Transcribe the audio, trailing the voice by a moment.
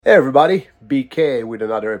Hey everybody, BK with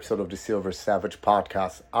another episode of the Silver Savage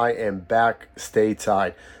podcast. I am back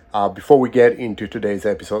stateside. Before we get into today's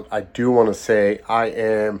episode, I do want to say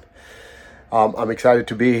I'm excited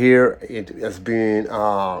to be here. It has been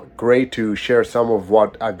great to share some of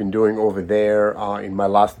what I've been doing over there in my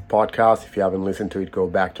last podcast. If you haven't listened to it, go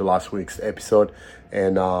back to last week's episode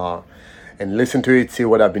and listen to it, see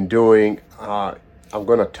what I've been doing. I'm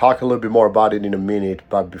going to talk a little bit more about it in a minute,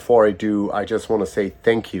 but before I do, I just want to say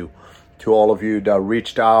thank you to all of you that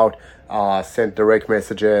reached out, sent direct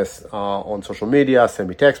messages on social media, sent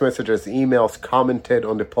me text messages, emails, commented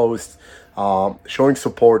on the posts, showing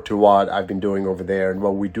support to what I've been doing over there and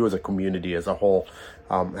what we do as a community as a whole.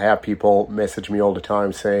 I have people message me all the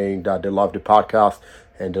time saying that they love the podcast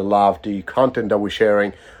and they love the content that we're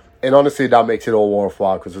sharing. And honestly, that makes it all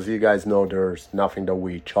worthwhile because as you guys know, there's nothing that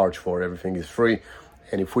we charge for. Everything is free.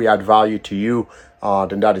 And if we add value to you,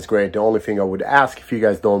 then that is great. The only thing I would ask, if you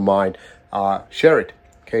guys don't mind, share it.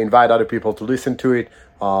 Okay, invite other people to listen to it.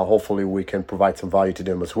 Hopefully we can provide some value to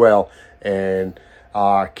them as well. And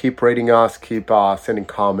keep rating us, keep sending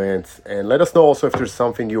comments. And let us know also if there's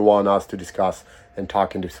something you want us to discuss and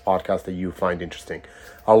talk in this podcast that you find interesting.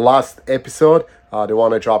 Our last episode, the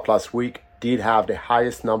one I dropped last week, did have the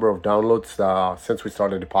highest number of downloads since we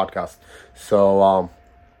started the podcast. So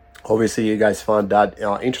obviously you guys found that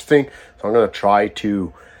interesting. So I'm going to try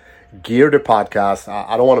to gear the podcast.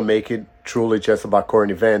 I don't want to make it truly just about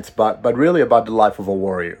current events, but really about the life of a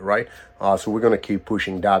warrior, right? So we're going to keep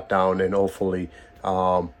pushing that down and hopefully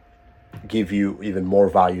give you even more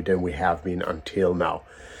value than we have been until now.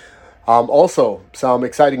 Also, some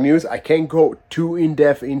exciting news. I can't go too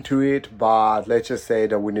in-depth into it, but let's just say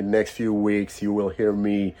that within the next few weeks, you will hear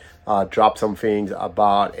me drop some things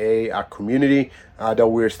about a community that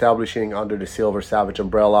we're establishing under the Silver Savage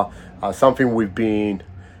umbrella. Something we've been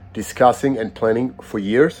discussing and planning for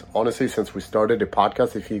years, honestly, since we started the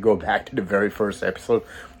podcast. If you go back to the very first episode,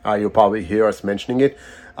 you'll probably hear us mentioning it.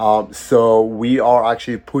 So we are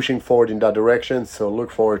actually pushing forward in that direction. So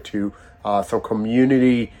look forward to some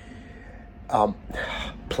community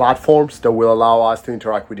platforms that will allow us to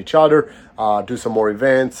interact with each other, do some more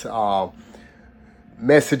events,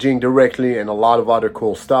 messaging directly, and a lot of other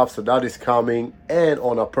cool stuff. So that is coming. And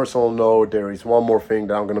on a personal note, there is one more thing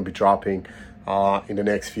that I'm going to be dropping in the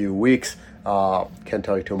next few weeks. Can't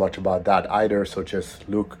tell you too much about that either, so just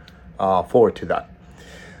look forward to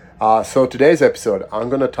that. So today's episode, I'm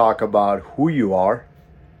going to talk about who you are,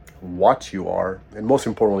 what you are, and most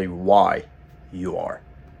importantly, why you are.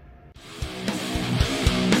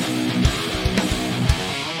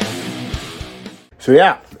 So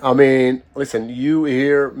yeah, I mean, listen, you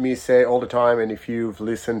hear me say all the time, and if you've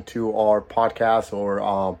listened to our podcast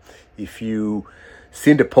or if you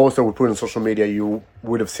seen the post that we put on social media, you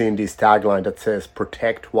would have seen this tagline that says,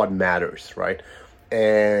 protect what matters, right?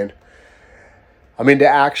 And I mean, the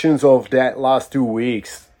actions of that last 2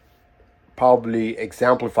 weeks probably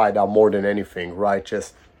exemplified that more than anything, right?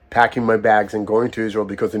 Just packing my bags and going to Israel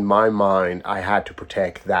because in my mind, I had to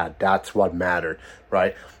protect that. That's what mattered,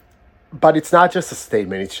 right? But it's not just a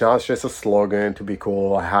statement. It's not just a slogan to be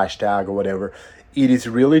cool, a hashtag or whatever. It is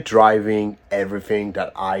really driving everything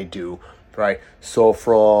that I do, right? So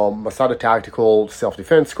from Masada Tactical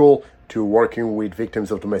Self-Defense School to working with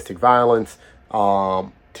victims of domestic violence,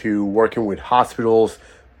 to working with hospitals,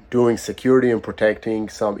 doing security and protecting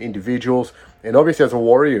some individuals, and obviously as a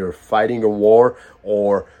warrior, fighting a war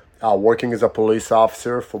or working as a police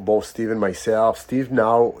officer for both Steve and myself. Steve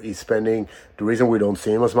now is spending, the reason we don't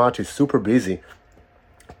see him as much, is super busy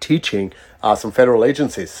teaching some federal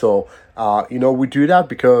agencies. So, we do that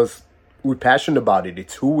because we're passionate about it.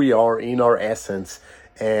 It's who we are in our essence,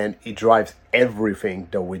 and it drives everything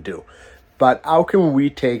that we do. But how can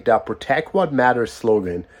we take that protect what matters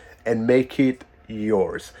slogan and make it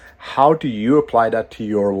yours? How do you apply that to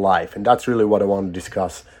your life? And that's really what I want to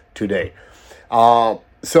discuss today.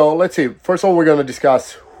 So let's see. First of all, we're going to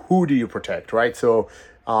discuss who do you protect, right? So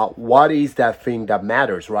what is that thing that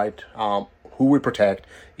matters, right? Who we protect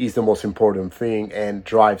is the most important thing and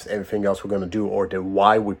drives everything else we're going to do, or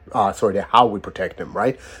the how we protect them,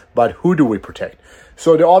 right? But who do we protect?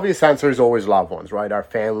 So the obvious answer is always loved ones, right? Our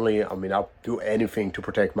family. I mean, I'll do anything to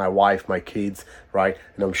protect my wife, my kids, right?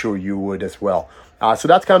 And I'm sure you would as well. So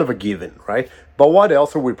that's kind of a given, right? But what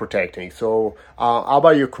else are we protecting? So how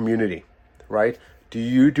about your community, right? Do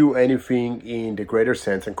you do anything in the greater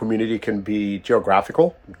sense? And community can be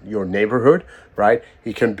geographical, your neighborhood, right?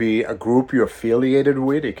 It can be a group you're affiliated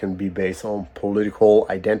with. It can be based on political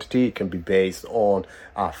identity. It can be based on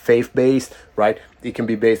faith-based, right? It can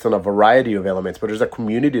be based on a variety of elements. But there's a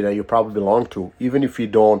community that you probably belong to, even if you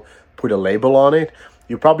don't put a label on it.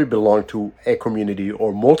 you probably belong to a community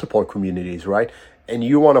or multiple communities, right? And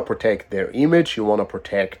you want to protect their image, you want to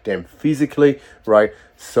protect them physically, right?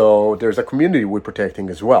 So there's a community we're protecting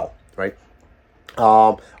as well, right?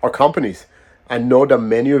 Our companies. I know that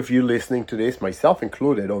many of you listening to this, myself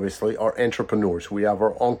included, obviously, are entrepreneurs. We have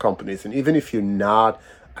our own companies. And even if you're not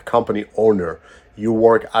a company owner, you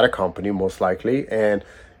work at a company most likely, and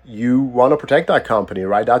you want to protect that company,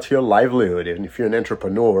 right? That's your livelihood. And if you're an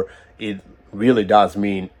entrepreneur, it really does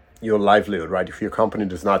mean your livelihood, right? If your company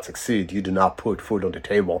does not succeed, you do not put food on the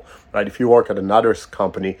table, right? If you work at another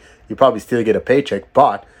company, you probably still get a paycheck,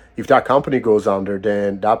 but if that company goes under,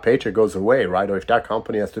 then that paycheck goes away, right? Or if that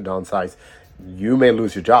company has to downsize, you may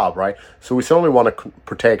lose your job, right? So we certainly want to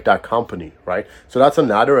protect that company, right? So that's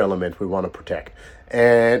another element we want to protect.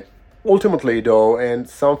 And ultimately, though, and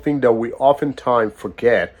something that we oftentimes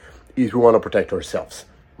forget, is we want to protect ourselves,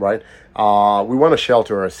 right? We want to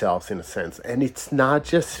shelter ourselves in a sense. And it's not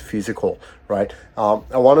just physical, right?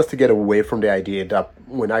 I want us to get away from the idea that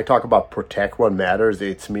when I talk about protect what matters,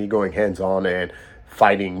 it's me going hands-on and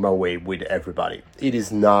fighting my way with everybody. It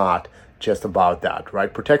is not just about that,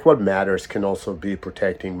 right? Protect what matters can also be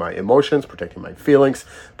protecting my emotions, protecting my feelings,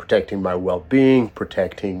 protecting my well-being,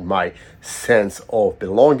 protecting my sense of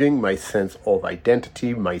belonging, my sense of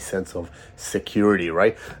identity, my sense of security,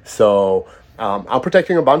 right? So I'm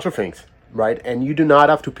protecting a bunch of things, right? And you do not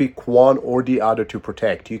have to pick one or the other to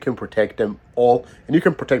protect. You can protect them all, and you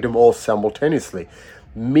can protect them all simultaneously.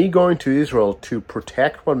 Me going to Israel to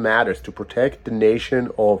protect what matters, to protect the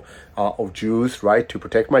nation of Jews, right? To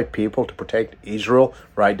protect my people, to protect Israel,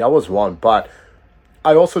 right? That was one. But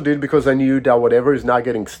I also did because I knew that whatever is not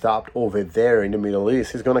getting stopped over there in the Middle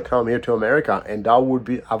East is going to come here to America, and that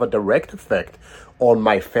would have a direct effect on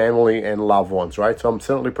my family and loved ones, right? So I'm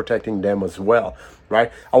certainly protecting them as well,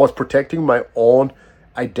 right? I was protecting my own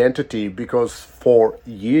identity because for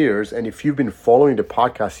years, and if you've been following the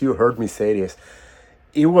podcast, you heard me say this,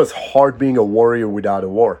 it was hard being a warrior without a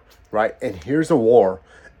war, right? And here's a war.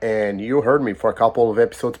 And you heard me for a couple of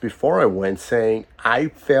episodes before I went saying I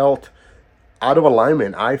felt out of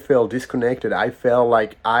alignment. I felt disconnected. I felt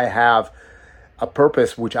like I have a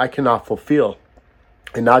purpose which I cannot fulfill.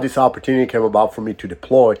 And now this opportunity came about for me to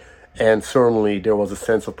deploy. And certainly there was a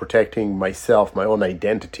sense of protecting myself, my own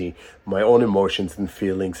identity, my own emotions and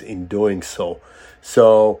feelings in doing so.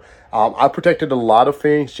 So I protected a lot of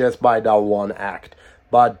things just by that one act.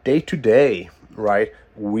 But day to day, right,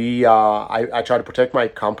 I try to protect my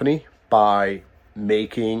company by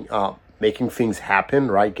making things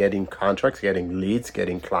happen, right, getting contracts, getting leads,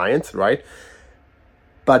 getting clients, right.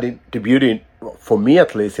 But the beauty, for me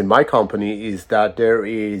at least, in my company, is that there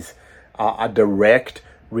is a direct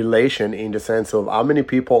relation in the sense of how many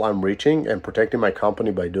people I'm reaching and protecting my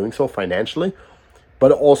company by doing so financially,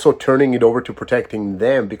 but also turning it over to protecting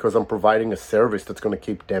them because I'm providing a service that's going to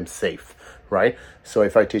keep them safe, right? So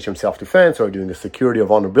if I teach them self-defense or doing a security or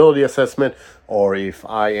vulnerability assessment, or if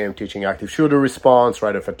I am teaching active shooter response,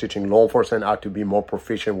 right? If I'm teaching law enforcement how to be more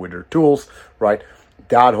proficient with their tools, right?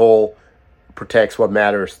 That whole protects what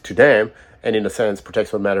matters to them, and in a sense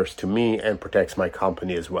protects what matters to me and protects my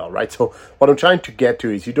company as well, right? So what I'm trying to get to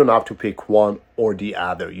is you don't have to pick one or the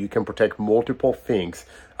other. You can protect multiple things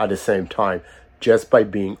at the same time just by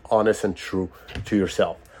being honest and true to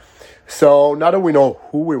yourself. So now that we know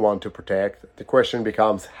who we want to protect, the question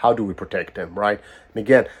becomes, how do we protect them, right? And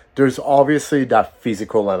again, there's obviously that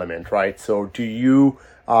physical element, right? So do you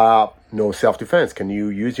know self-defense? Can you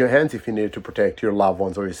use your hands if you need to protect your loved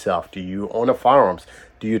ones or yourself? Do you own a firearms?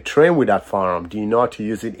 Do you train with that firearm? Do you know how to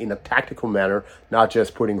use it in a tactical manner, not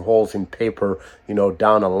just putting holes in paper,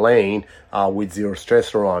 down a lane with zero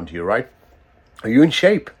stress around you, right? Are you in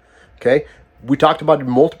shape? Okay. We talked about it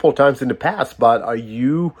multiple times in the past, but are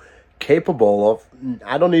you capable of,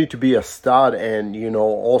 I don't need to be a stud and,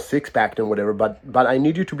 all six-packed and whatever, but I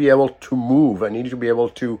need you to be able to move. I need you to be able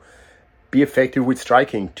to be effective with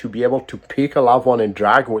striking, to be able to pick a loved one and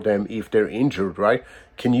drag with them if they're injured, right?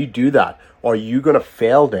 Can you do that? Or are you going to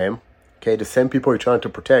fail them, okay, the same people you're trying to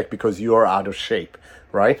protect because you are out of shape,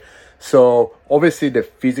 right? So obviously the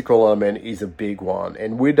physical element is a big one.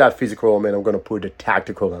 And with that physical element, I'm going to put the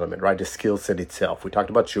tactical element, right? The skill set itself. We talked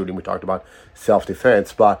about shooting, we talked about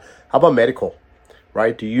self-defense, but how about medical,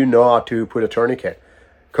 right? Do you know how to put a tourniquet?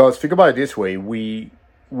 Because think about it this way, we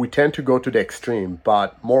tend to go to the extreme,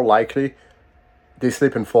 but more likely they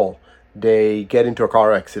slip and fall. They get into a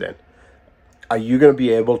car accident. Are you going to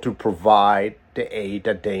be able to provide the aid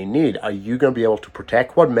that they need? Are you going to be able to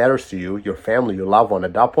protect what matters to you, your family, your loved one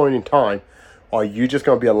at that point in time? Or are you just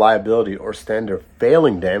going to be a liability or stand there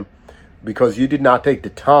failing them because you did not take the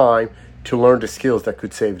time to learn the skills that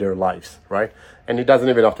could save their lives, right? And it doesn't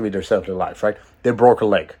even have to be their life, right? They broke a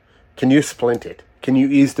leg. Can you splint it? Can you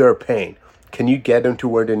ease their pain? Can you get them to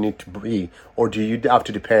where they need to be? Or do you have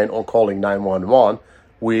to depend on calling 911,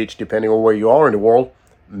 which, depending on where you are in the world,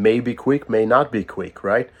 may be quick, may not be quick,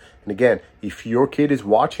 right? And again, if your kid is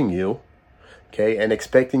watching you, okay, and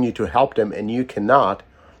expecting you to help them and you cannot,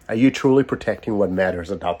 are you truly protecting what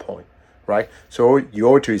matters at that point, right? So you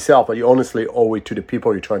owe it to yourself, but you honestly owe it to the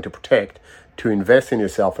people you're trying to protect to invest in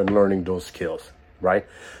yourself and learning those skills, right?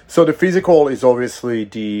 So the physical is obviously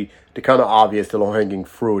the kind of obvious, the low-hanging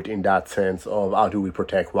fruit in that sense of how do we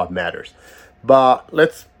protect what matters. But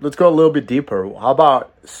let's go a little bit deeper. How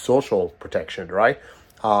about social protection, right?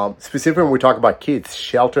 Specifically when we talk about kids,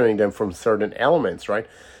 sheltering them from certain elements, right?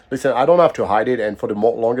 Listen, I don't have to hide it, and for the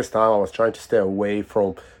longest time, I was trying to stay away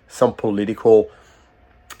from some political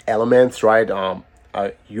elements, right?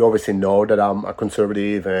 You obviously know that I'm a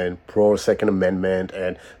conservative and pro Second Amendment,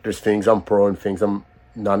 and there's things I'm pro and things I'm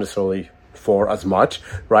not necessarily for as much,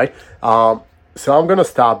 right? So I'm gonna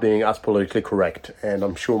stop being as politically correct, and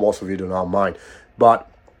I'm sure most of you do not mind. But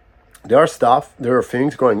there are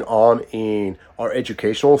things going on in our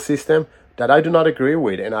educational system that I do not agree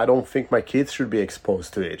with, and I don't think my kids should be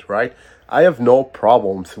exposed to it, right? I have no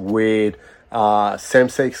problems with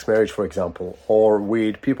same-sex marriage, for example, or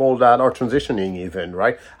with people that are transitioning even,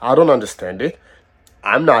 right? I don't understand it.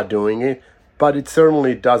 I'm not doing it, but it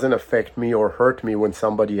certainly doesn't affect me or hurt me when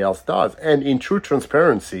somebody else does. And in true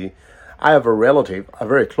transparency, I have a relative, a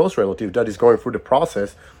very close relative, that is going through the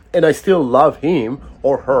process, and I still love him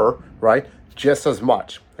or her, right, just as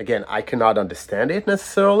much. Again, I cannot understand it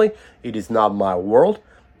necessarily. It is not my world,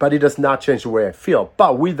 but it does not change the way I feel.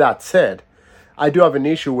 But with that said, I do have an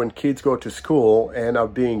issue when kids go to school and are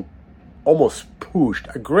being almost pushed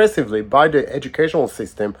aggressively by the educational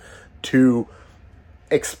system to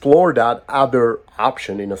explore that other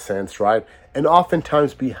option in a sense, right? And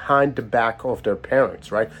oftentimes behind the back of their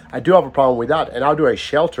parents, right? I do have a problem with that. And how do I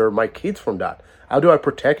shelter my kids from that? How do I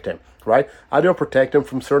protect them, right? How do I protect them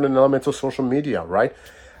from certain elements of social media, right?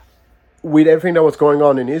 With everything that was going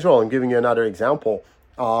on in Israel, and giving you another example,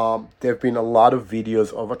 there have been a lot of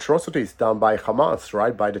videos of atrocities done by Hamas,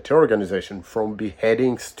 right? By the terror organization, from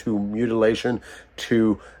beheadings to mutilation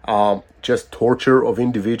to just torture of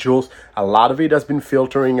individuals. A lot of it has been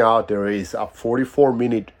filtering out. There is a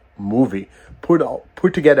 44-minute movie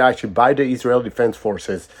put together actually by the Israeli Defense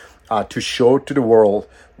Forces to show to the world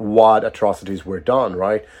what atrocities were done,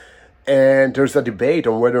 right? And there's a debate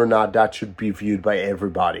on whether or not that should be viewed by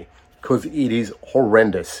everybody, because it is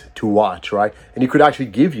horrendous to watch, right? And it could actually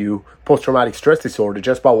give you post-traumatic stress disorder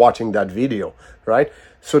just by watching that video, right?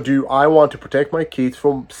 So do I want to protect my kids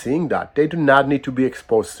from seeing that? They do not need to be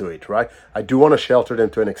exposed to it, right? I do want to shelter them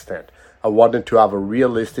to an extent. I want them to have a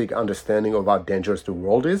realistic understanding of how dangerous the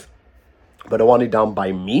world is, but I want it done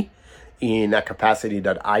by me in a capacity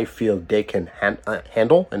that I feel they can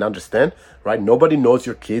handle and understand, right? Nobody knows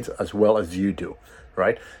your kids as well as you do,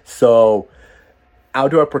 right? So how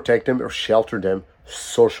do I protect them or shelter them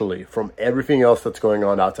socially from everything else that's going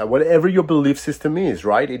on outside? Whatever your belief system is,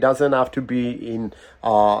 right? It doesn't have to be in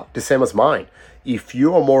the same as mine. If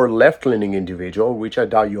you are more left-leaning individual, which I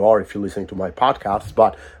doubt you are if you're listening to my podcast,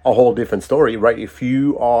 but a whole different story, right? If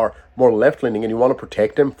you are more left-leaning and you want to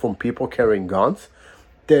protect them from people carrying guns,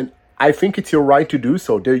 then I think it's your right to do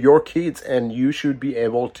so. They're your kids, and you should be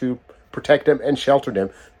able to protect them and shelter them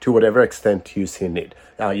to whatever extent you see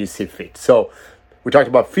fit. So we talked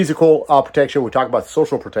about physical protection. We talked about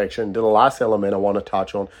social protection. The last element I want to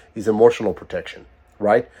touch on is emotional protection,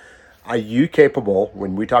 right? Are you capable,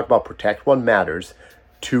 when we talk about protect what matters,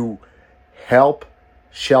 to help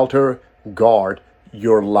shelter, guard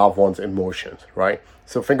your loved one's emotions, right?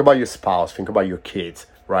 So think about your spouse, think about your kids,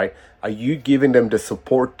 right? Are you giving them the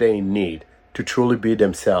support they need to truly be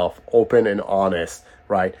themselves, open and honest,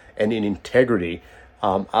 right? And in integrity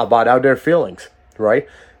about how their feelings, right?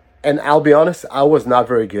 And I'll be honest, I was not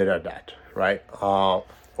very good at that, right?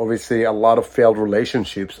 Obviously, a lot of failed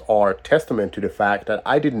relationships are testament to the fact that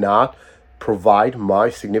I did not provide my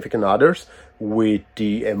significant others with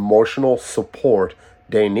the emotional support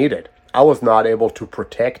they needed. I was not able to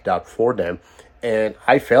protect that for them, and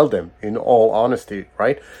I failed them, in all honesty,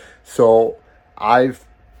 right? So I've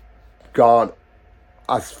gone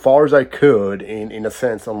as far as I could in a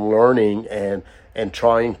sense on learning and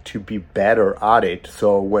trying to be better at it.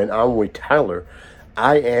 So when I'm with Tyler,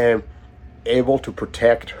 I am able to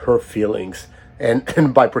protect her feelings.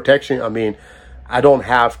 And by protection, I mean, I don't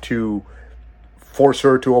have to force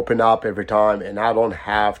her to open up every time, and I don't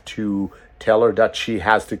have to tell her that she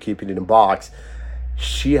has to keep it in a box.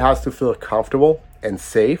 She has to feel comfortable and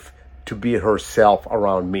safe to be herself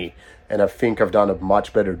around me. And I think I've done a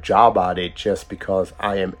much better job at it just because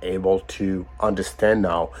I am able to understand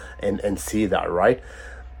now and see that, right?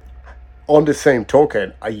 On the same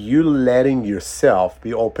token, are you letting yourself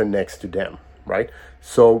be open next to them, right?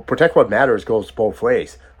 So protect what matters goes both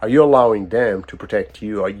ways. Are you allowing them to protect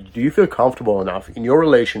you? Do you feel comfortable enough in your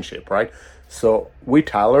relationship, right? So with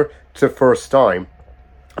Tyler, it's the first time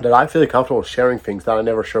that I feel comfortable sharing things that I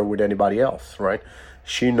never share with anybody else, right?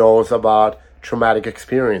 She knows about traumatic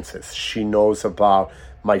experiences. She knows about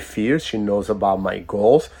my fears. She knows about my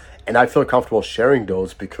goals. And I feel comfortable sharing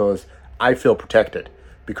those because I feel protected,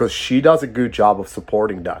 because she does a good job of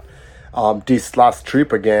supporting that. This last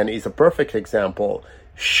trip, again, is a perfect example.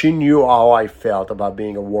 She knew how I felt about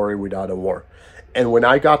being a warrior without a war. And when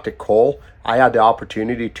I got the call, I had the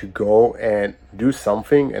opportunity to go and do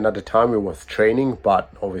something. And at the time it was training,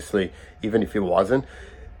 but obviously, even if it wasn't,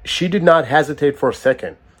 she did not hesitate for a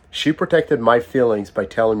second. She protected my feelings by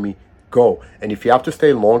telling me, go. And if you have to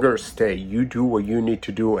stay longer, stay. You do what you need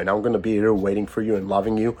to do. And I'm going to be here waiting for you and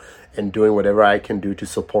loving you and doing whatever I can do to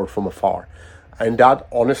support from afar. And that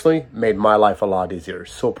honestly made my life a lot easier.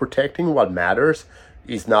 So protecting what matters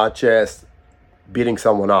is not just beating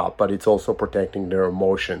someone up, but it's also protecting their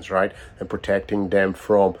emotions, right? And protecting them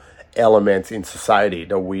from elements in society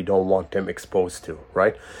that we don't want them exposed to,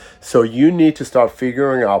 right? So you need to start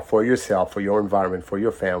figuring out for yourself, for your environment, for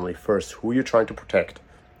your family, first, who you're trying to protect.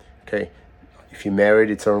 Okay, if you're married,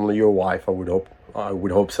 it's certainly your wife. I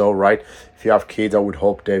would hope so, right? If you have kids, I would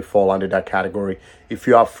hope they fall under that category. If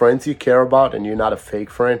you have friends you care about and you're not a fake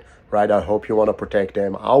friend, right? I hope you want to protect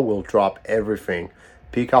them. I will drop everything,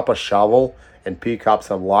 pick up a shovel and pick up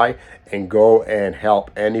some light and go and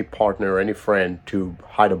help any partner or any friend to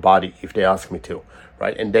hide a body if they ask me to,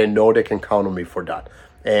 right? And they know they can count on me for that.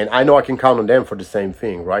 And I know I can count on them for the same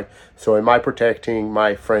thing, right? So am I protecting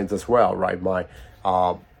my friends as well, right?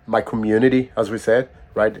 My community, as we said,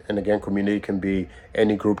 right? And again, community can be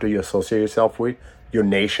any group that you associate yourself with, your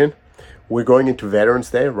nation. We're going into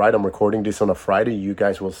Veterans Day, right? I'm recording this on a Friday. You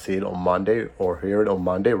guys will see it on Monday or hear it on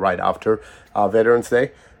Monday, right after Veterans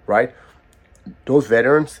Day, right? Those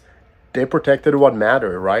veterans, they protected what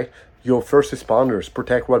mattered, right? Your first responders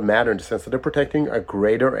protect what mattered in the sense that they're protecting a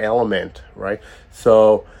greater element, right?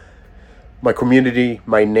 So my community,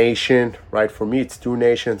 my nation, right? For me, it's two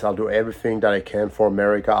nations. I'll do everything that I can for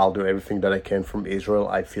America. I'll do everything that I can from Israel.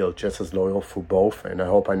 I feel just as loyal for both, and I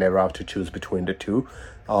hope I never have to choose between the two.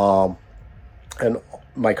 And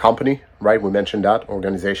my company, right? We mentioned that,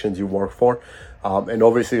 organizations you work for, and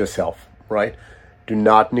obviously yourself, right? Do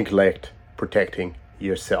not neglect protecting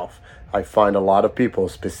yourself. I find a lot of people,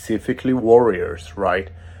 specifically warriors, right?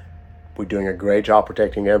 We're doing a great job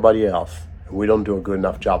protecting everybody else. And we don't do a good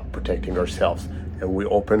enough job protecting ourselves. And we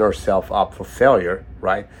open ourselves up for failure,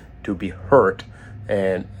 right? To be hurt.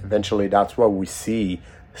 And eventually that's why we see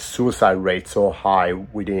suicide rates so high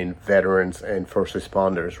within veterans and first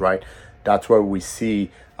responders, right? That's why we see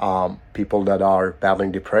people that are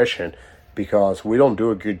battling depression, because we don't do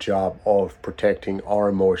a good job of protecting our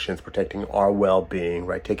emotions, protecting our well-being,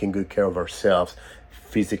 right? Taking good care of ourselves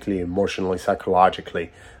physically, emotionally,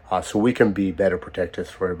 psychologically, so we can be better protectors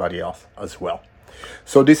for everybody else as well.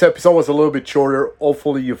 So this episode was a little bit shorter.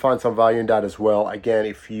 Hopefully you find some value in that as well. Again,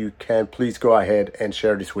 if you can, please go ahead and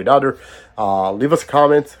share this with others. Leave us a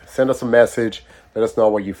comment, send us a message, let us know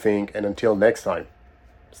what you think. And until next time,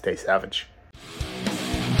 stay savage.